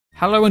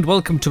Hello and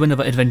welcome to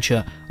another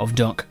adventure of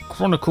Dark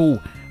Chronicle.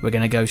 We're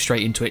going to go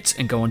straight into it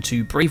and go on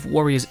to Brave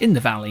Warriors in the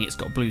Valley. It's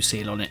got a blue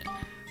seal on it.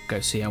 Go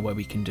see how well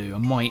we can do. I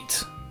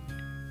might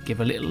give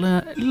a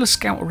little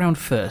scout around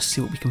first, see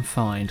what we can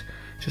find,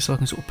 just so I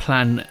can sort of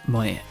plan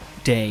my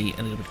day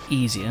a little bit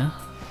easier.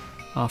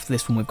 After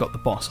this one we've got the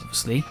boss,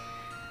 obviously.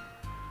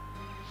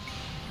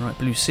 Right,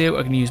 blue seal,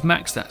 I can use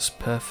max, that's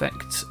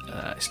perfect.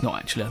 It's not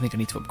actually, I think I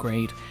need to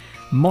upgrade.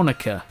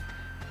 Monica.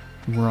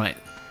 Right.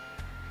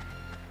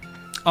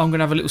 I'm going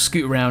to have a little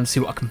scoot around and see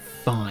what I can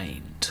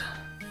find.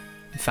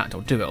 In fact,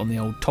 I'll do it on the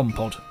old Tom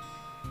Pod.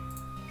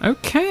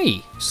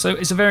 Okay, so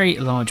it's a very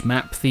large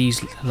map.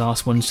 These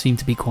last ones seem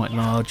to be quite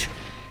large.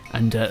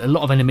 And a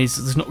lot of enemies,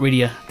 there's not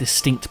really a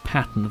distinct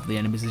pattern of the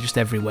enemies, they're just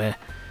everywhere.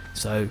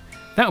 So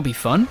that'll be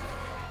fun.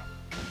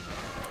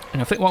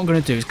 And I think what I'm going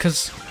to do is,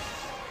 because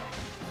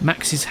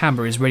Max's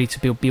hammer is ready to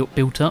be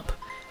built up,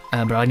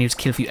 but I need to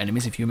kill a few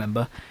enemies if you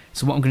remember.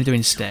 So what I'm going to do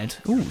instead...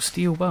 Ooh,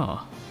 steel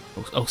bar.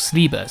 Oh,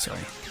 sleeper, sorry.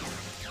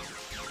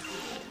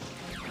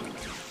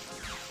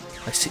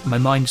 My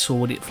mind saw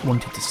what it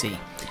wanted to see.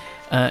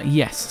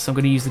 Yes, so I'm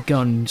going to use the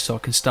gun so I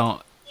can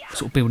start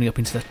sort of building up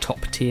into the top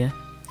tier.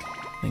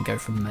 Then go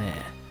from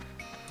there.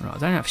 Right, I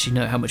don't actually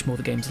know how much more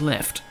the game's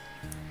left.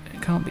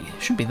 It can't be. It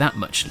shouldn't be that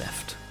much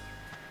left.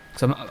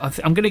 So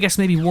I'm going to guess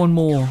maybe one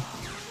more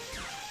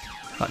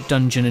like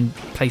dungeon and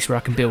place where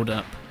I can build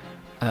up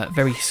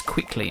very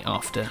quickly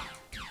after.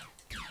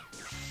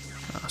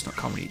 Oh, that's not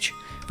can't reach.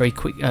 Very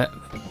quick.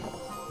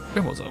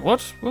 Where was I?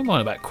 What? What am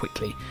I about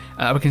quickly?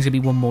 I reckon there's going to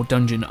be one more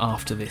dungeon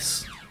after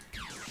this.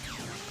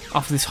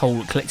 After this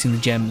whole collecting the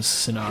gems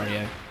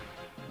scenario.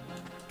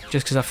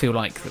 Just because I feel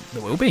like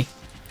there will be.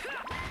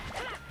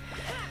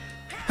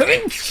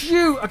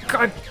 Phew!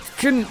 I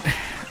couldn't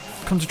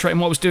concentrate on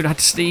what I was doing. I had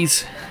to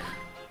sneeze.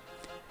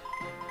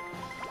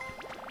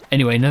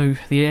 Anyway, no,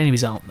 the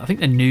enemies aren't. I think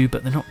they're new,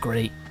 but they're not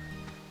great.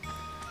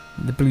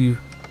 The blue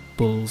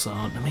bulls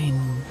aren't. I mean,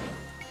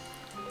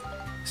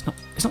 it's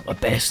not the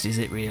best, is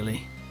it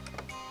really?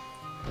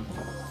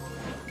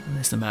 And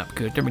there's the map.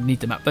 Good. Don't really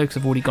need the map though, because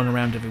I've already gone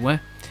around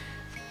everywhere.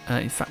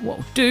 In fact, what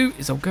I'll do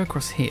is I'll go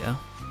across here.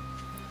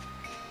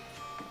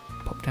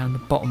 Pop down the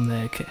bottom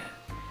there. Get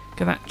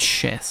that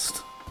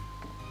chest.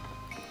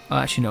 Oh,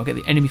 actually, no. I'll get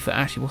the enemy foot.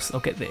 Actually, I'll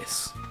get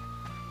this.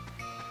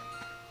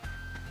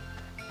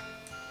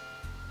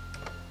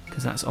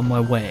 Because that's on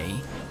my way.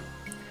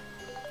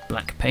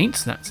 Black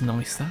paint. That's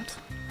nice, that.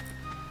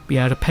 Be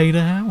able to pay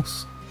the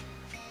house.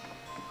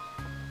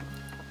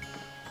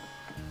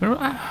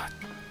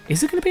 Is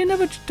there going to be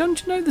another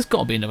dungeon? No, there's got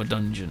to be another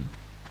dungeon.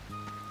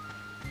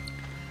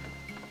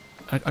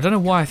 I don't know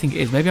why I think it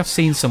is. Maybe I've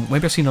seen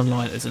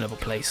online there's another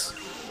place.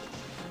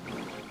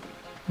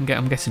 I'm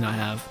guessing I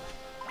have.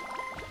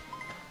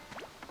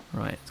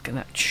 Right, let's get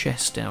that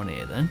chest down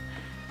here then.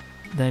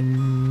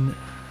 Then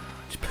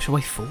just push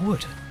away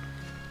forward.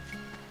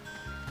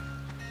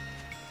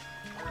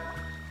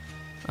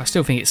 I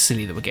still think it's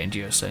silly that we're getting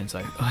geostones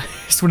though.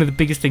 It's one of the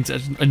biggest things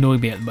that annoy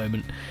me at the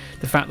moment.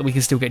 The fact that we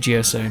can still get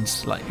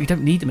geostones. Like, we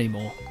don't need them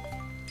anymore.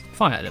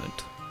 Fire element.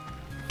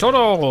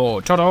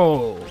 Todo!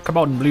 Come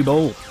on, blue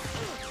ball.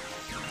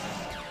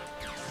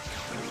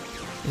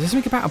 Is there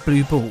something about a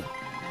blue ball?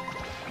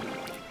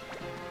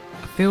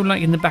 I feel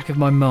like in the back of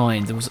my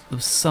mind there was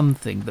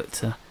something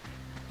that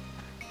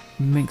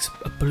makes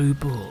a blue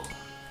ball.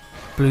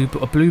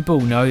 A blue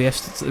ball, no,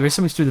 yes, there is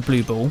something to do with the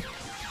blue ball.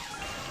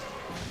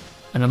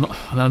 And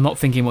I'm not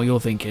thinking what you're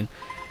thinking.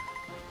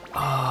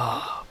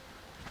 Ah.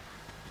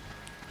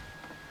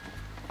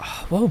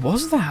 Oh, what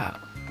was that?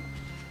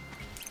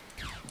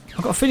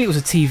 I've got a feeling it was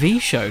a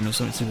TV show or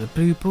something to do with the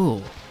blue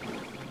ball.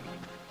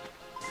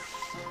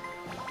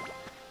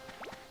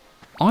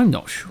 I'm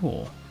not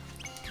sure.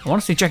 I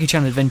want to see Jackie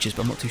Chan Adventures,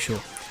 but I'm not too sure.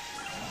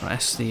 Right,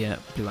 that's the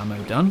blue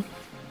ammo done.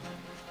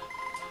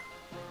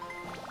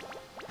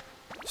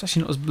 It's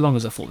actually not as long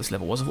as I thought this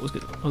level was. I thought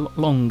it was a lot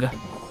longer.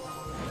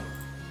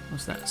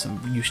 What's that? Some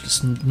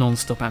useless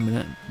non-stop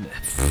ammunition.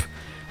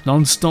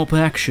 Non-stop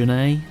action,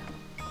 eh?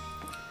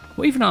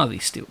 What even are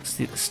these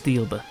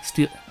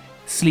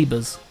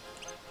sleebers?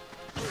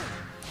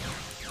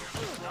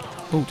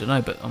 Oh, don't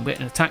know, but I'm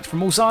getting attacked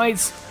from all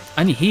sides.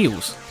 And he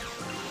heals.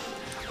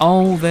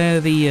 Oh,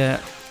 they're the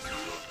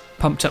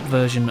pumped up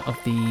version of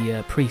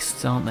the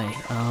priests, aren't they?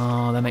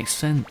 Ah, that makes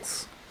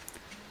sense.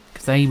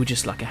 Because they were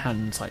just like a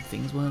hand type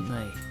things, weren't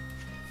they?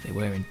 They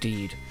were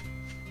indeed.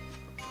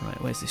 Right,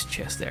 where's this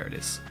chest? There it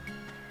is.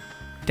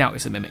 Doubt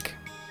it's a mimic.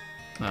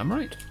 I'm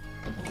right.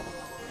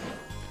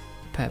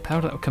 Pear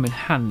powder, that will come in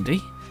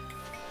handy.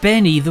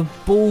 Benny the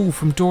Bull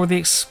from Dora the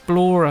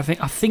Explorer. I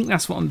think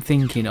that's what I'm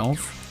thinking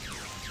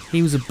of.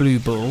 He was a blue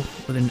bull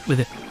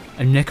with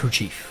a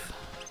neckerchief.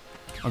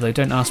 Although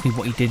don't ask me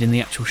what he did in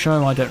the actual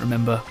show, I don't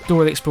remember.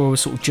 Dora the Explorer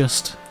was sort of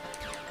just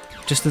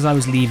as I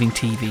was leaving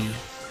TV,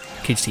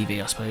 kids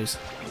TV, I suppose.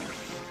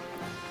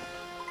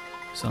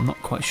 So I'm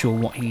not quite sure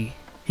what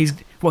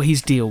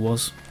his deal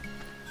was.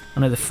 I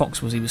know the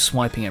fox he was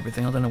swiping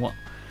everything. I don't know what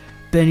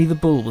Benny the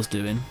Bull was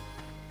doing.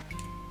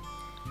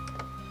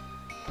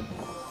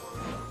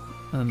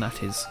 And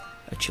that is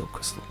a chill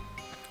crystal.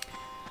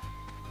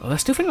 Oh, I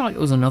still feel like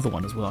there was another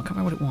one as well. I can't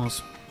remember what it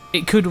was.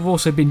 It could have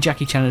also been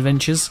Jackie Chan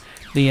Adventures.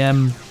 The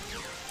oh,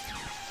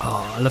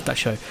 I love that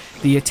show.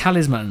 The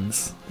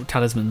talismans,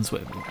 however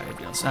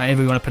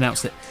you want to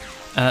pronounce it.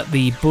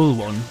 The bull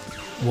one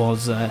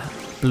was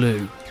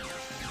blue,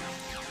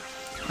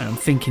 and I'm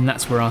thinking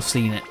that's where I've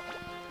seen it.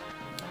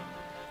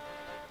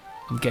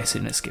 I'm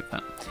guessing. Let's skip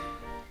that.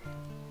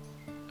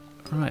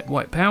 Right,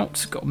 wipe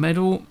out. Got a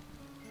medal.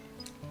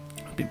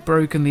 A bit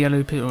broken. The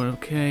yellow pill.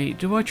 Okay.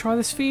 Do I try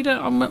this feeder?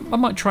 I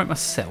might try it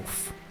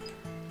myself.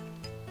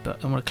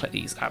 But I want to collect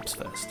these apps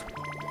first.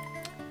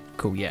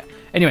 Cool, yeah.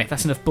 Anyway,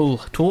 that's enough bull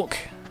talk.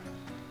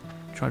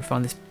 Try to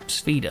find this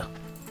feeder.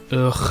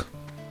 Ugh.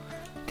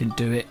 Didn't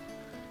do it.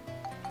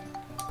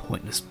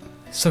 Pointless.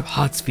 It's so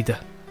hard, feeder.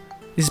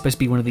 This is supposed to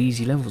be one of the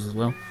easy levels as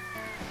well.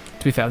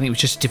 To be fair, I think it was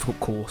just a difficult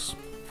course.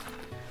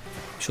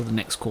 I'm sure the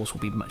next course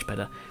will be much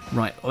better.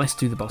 Right, let's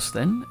do the boss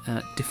then.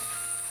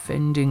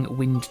 Defending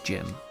Wind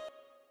Gem.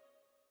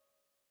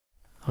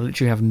 I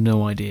literally have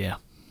no idea.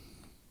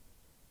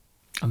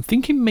 I'm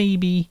thinking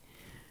maybe...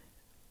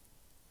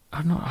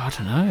 I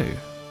don't know.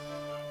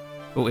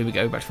 Oh, here we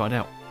go. Back to find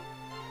out.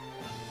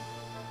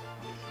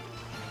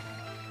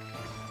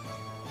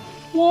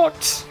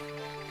 What?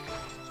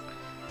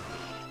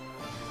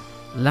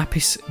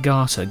 Lapis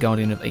Garter,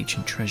 Guardian of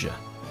Ancient Treasure.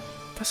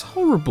 That's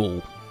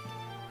horrible.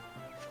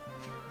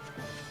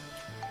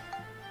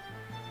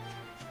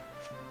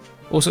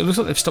 Also, it looks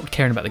like they've stopped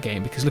caring about the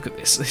game because look at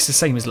this. It's the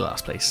same as the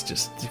last place,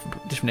 just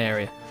different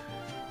area.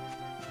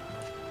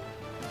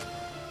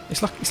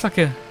 It's like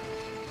a...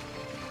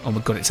 Oh my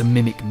god, it's a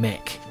mimic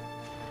mech.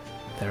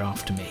 They're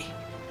after me.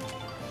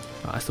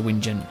 Right, that's the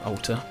Windgen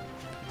altar.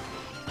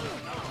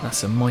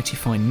 That's a mighty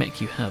fine mech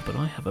you have, but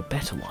I have a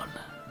better one.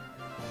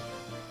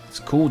 It's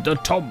called the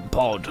Tom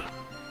Pod.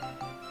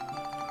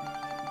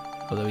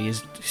 Although he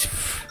is...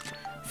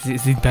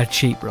 he's in bad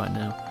shape right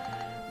now.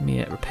 Let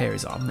me repair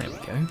his arm. There we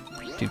go.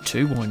 Do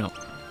 2, why not?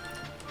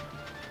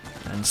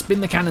 And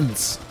spin the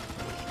cannons.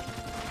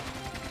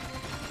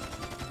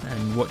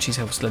 And watch his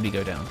health slowly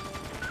go down.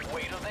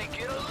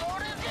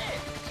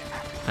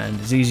 And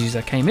as easy as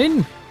I came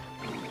in,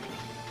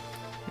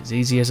 as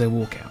easy as I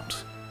walk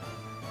out.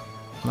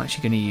 I'm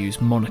actually going to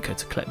use Monica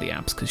to collect the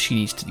apps because she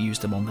needs to use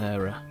them on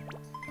her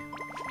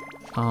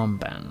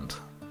armband.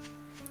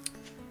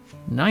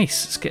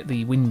 Nice, let's get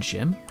the wind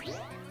gem.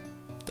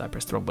 Did I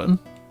press the wrong button?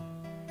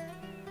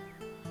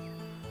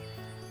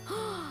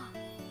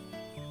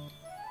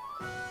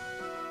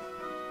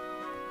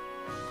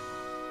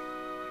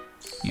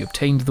 You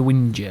obtained the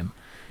wind gem.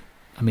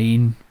 I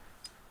mean...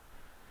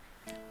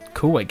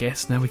 Cool, I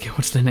guess. Now we go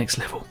on to the next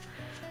level.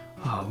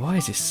 Oh, why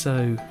is this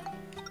so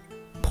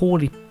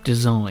poorly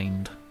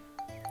designed?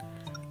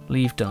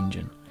 Leave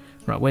dungeon.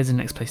 Right, where's the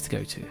next place to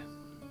go to?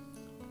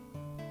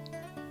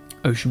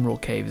 Ocean Roar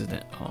Cave, isn't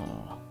it?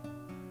 Oh,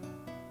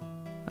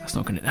 that's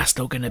not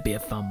gonna be a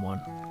fun one.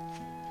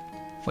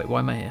 Wait, why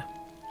am I here?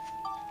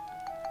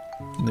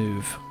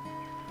 Move.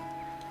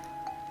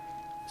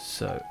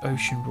 So,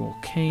 Ocean Roar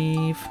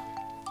Cave.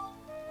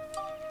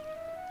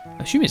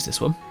 I assume it's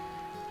this one.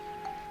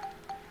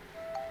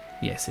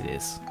 Yes, it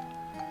is.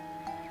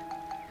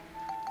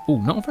 Oh,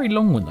 not a very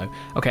long one, though.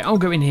 Okay, I'll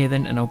go in here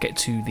then, and I'll get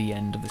to the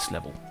end of this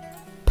level.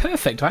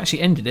 Perfect, I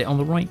actually ended it on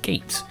the right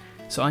gate.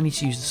 So I need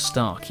to use the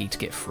star key to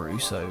get through,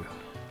 so...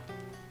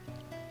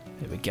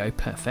 There we go,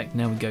 perfect.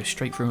 Now we go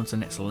straight through onto the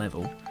next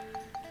level.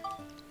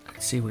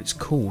 Let's see what it's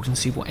called, and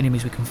see what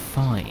enemies we can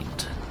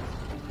find.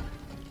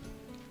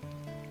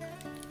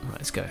 Alright,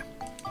 let's go.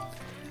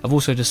 I've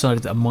also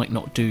decided that I might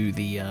not do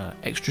the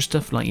extra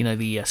stuff, like, you know,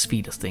 the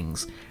speeders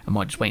things. I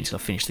might just wait until I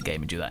finish the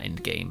game and do that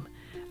end game.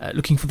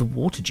 Looking for the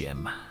water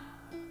gem.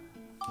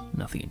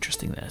 Nothing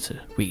interesting there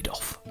to read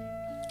off. Wait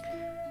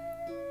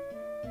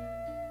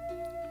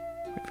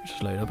for it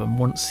to load up. I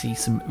want to see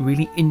some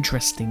really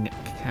interesting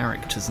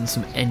characters and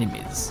some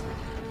enemies.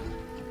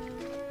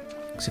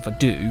 Because if I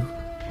do,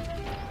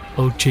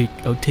 I'll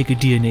take a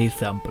DNA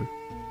sample.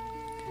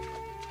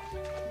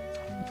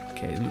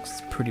 Okay, it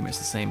looks pretty much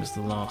the same as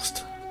the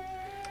last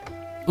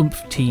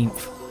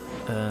umpteenth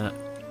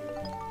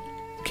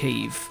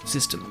cave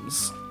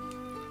systems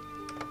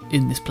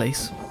in this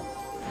place.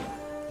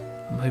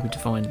 I'm hoping to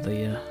find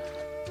the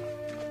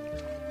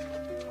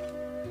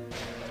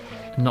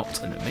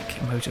not a mimic.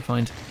 I'm hoping to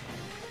find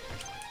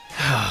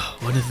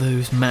one of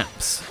those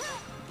maps.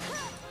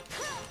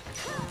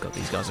 Oh god,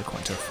 these guys are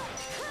quite tough.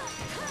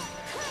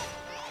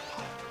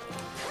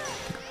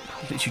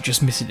 I'm literally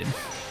just missing him.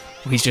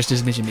 Well, he's just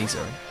as missing me,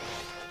 sorry.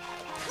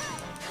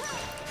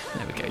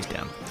 There we go, he's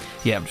down.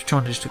 Yeah, I'm just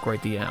trying to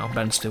upgrade the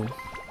armband still.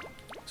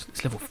 So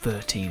it's level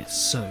 13, it's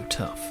so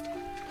tough.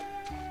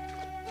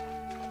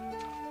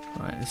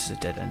 Alright, this is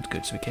a dead end.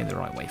 Good, so we came the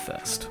right way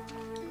first.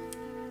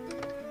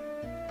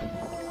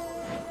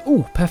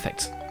 Oh,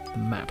 perfect. The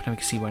map, now we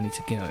can see where I need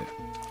to go.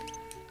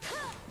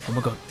 Oh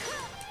my god.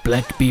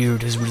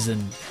 Blackbeard has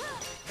risen.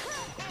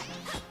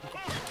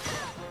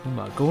 Oh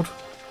my god.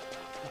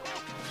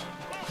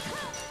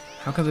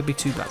 How can there be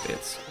 2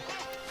 Blackbeards?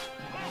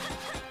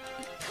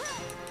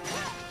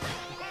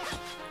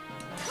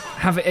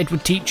 Have it,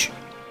 Edward Teach.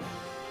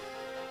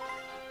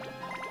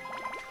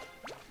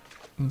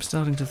 I'm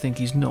starting to think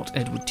he's not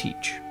Edward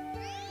Teach.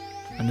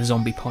 And a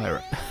zombie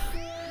pirate.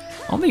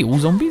 Aren't they all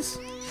zombies?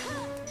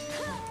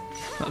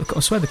 I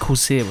swear the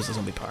Corsair was a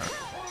zombie pirate.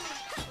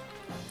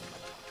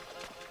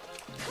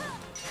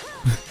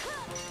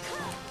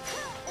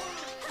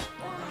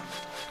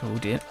 Oh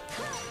dear.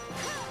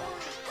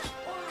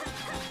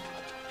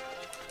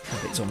 A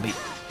bit zombie.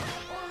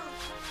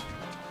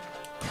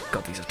 Oh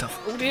god, these are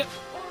tough. Oh dear.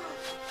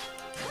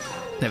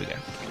 There we go.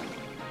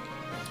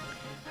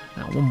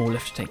 Now one more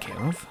left to take care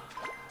of.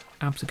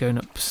 Abs are going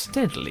up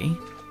steadily.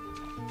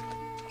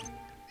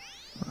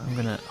 I'm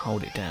going to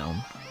hold it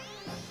down.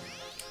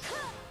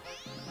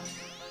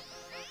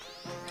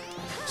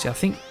 See, I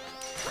think I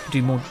could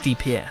do more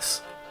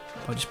DPS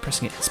by just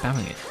pressing it and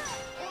spamming it.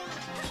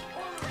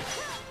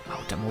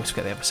 Oh damn, I always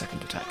forget they have a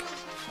second attack.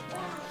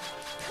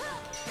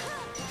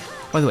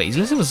 By the way, he's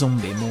less of a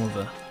zombie, more of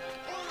a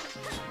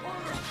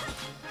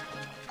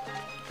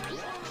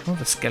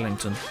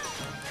skeleton.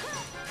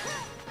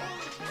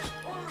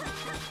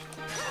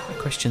 I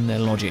question their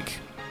logic.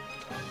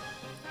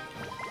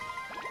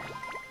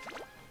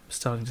 I'm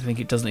starting to think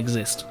it doesn't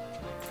exist.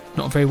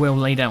 Not a very well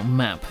laid out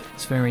map.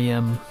 It's very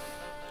all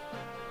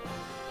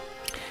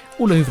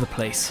over the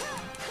place.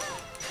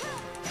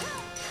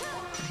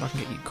 If I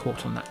can get you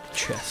caught on that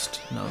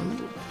chest.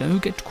 No,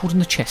 get caught in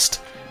the chest.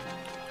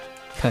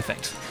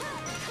 Perfect.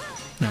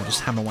 Now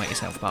just hammer away at his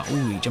health bar.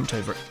 Ooh, he jumped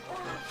over it.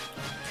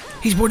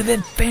 He's one of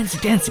them fancy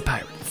dancy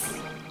pirates.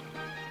 There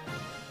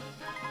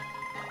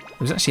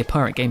was actually a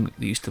pirate game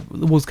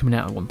that was coming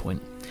out at one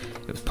point.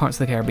 It was Pirates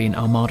of the Caribbean: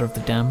 Armada of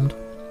the Damned.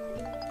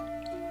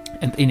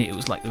 And in it, there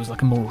was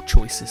like a moral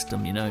choice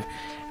system, you know,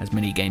 as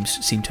many games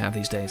seem to have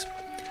these days.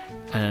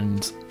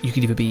 And you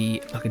could either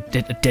be like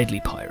a deadly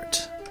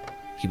pirate,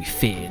 you could be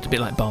feared, a bit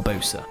like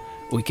Barbossa,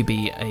 or you could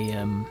be a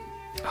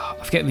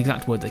I forget the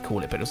exact word they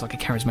call it, but it was like a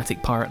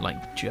charismatic pirate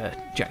like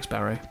Jack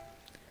Sparrow.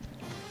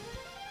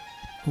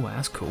 Oh,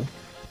 that's cool.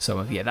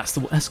 So yeah, that's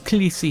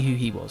clearly see who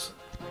he was.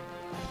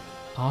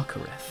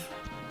 Arkareth.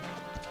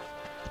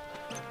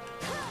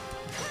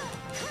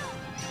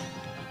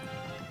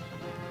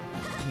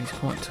 He's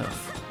quite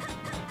tough.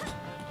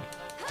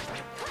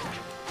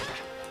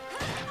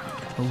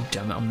 Oh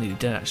damn it, I'm nearly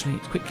dead actually.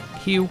 Quick,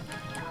 heal.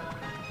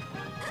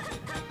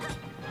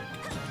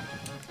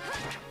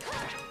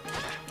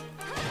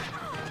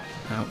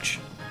 Ouch.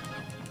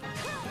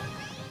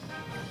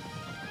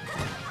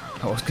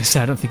 I was going to say,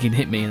 I don't think he'd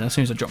hit me, and as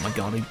soon as I dropped my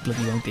guard, he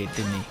bloody well did,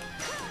 didn't he?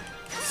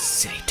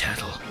 Silly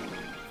turtle.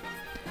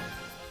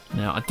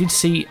 Now, I did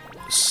see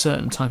a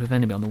certain type of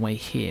enemy on the way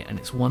here, and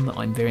it's one that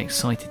I'm very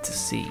excited to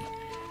see,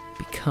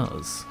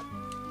 because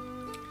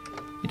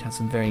it has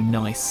some very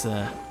nice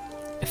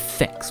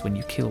effects when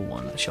you kill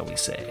one, shall we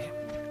say.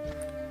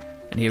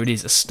 And here it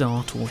is, a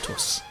star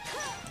tortoise.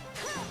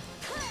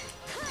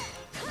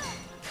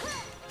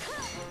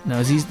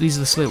 Now, these are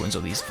the slow ones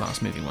or these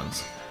fast-moving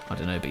ones? I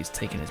don't know, but he's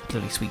taking his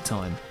bloody sweet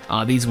time.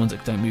 Ah, these are ones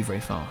that don't move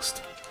very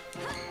fast.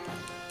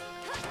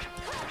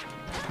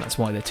 That's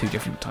why they're two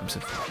different types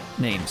of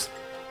names.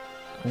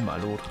 Oh my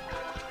lord.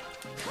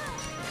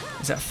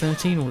 Is that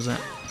 13 or was that...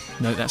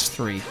 No, that's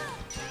 3.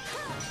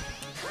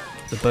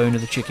 The bone of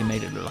the chicken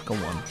made it look like a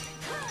 1.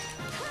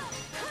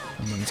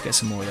 I'm going to get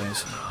some more of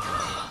those.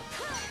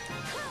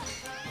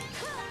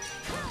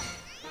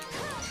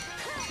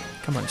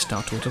 Come on,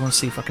 Star Tortoise. I want to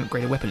see if I can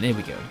upgrade a weapon. There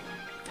we go.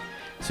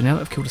 So now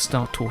that I've killed a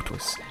Star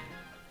Tortoise,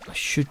 I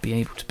should be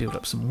able to build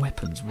up some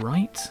weapons,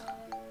 right?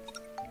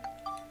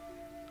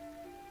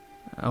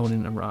 Oh,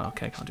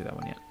 okay, I can't do that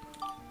one yet.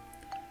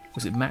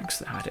 Was it Max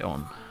that had it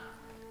on?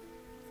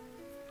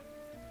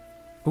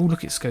 Oh,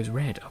 look, it goes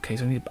red. Okay,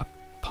 so I need a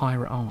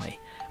pirate eye.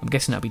 I'm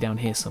guessing that'll be down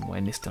here somewhere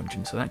in this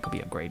dungeon, so that could be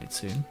upgraded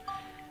soon.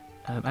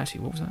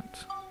 Actually, what was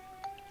that?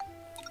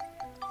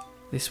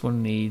 This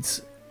one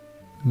needs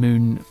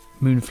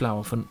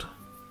Moonflower Font.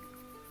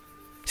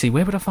 See,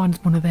 where would I find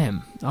one of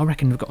them? I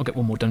reckon I'll get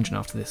one more dungeon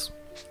after this.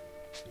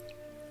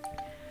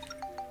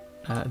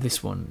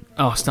 This one.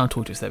 Oh, Star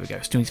Tortoise, there we go.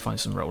 Still need to find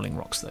some rolling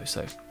rocks though,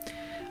 so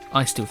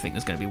I still think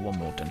there's going to be one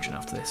more dungeon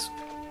after this.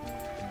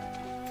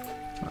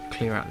 Right,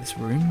 clear out this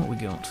room. What we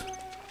got?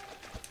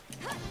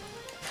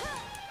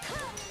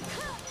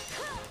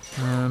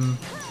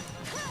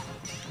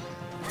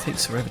 It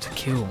takes forever to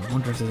kill. I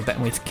wonder if there's a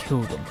better way to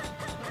kill them.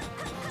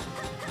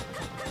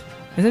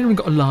 Has anyone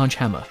got a large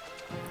hammer?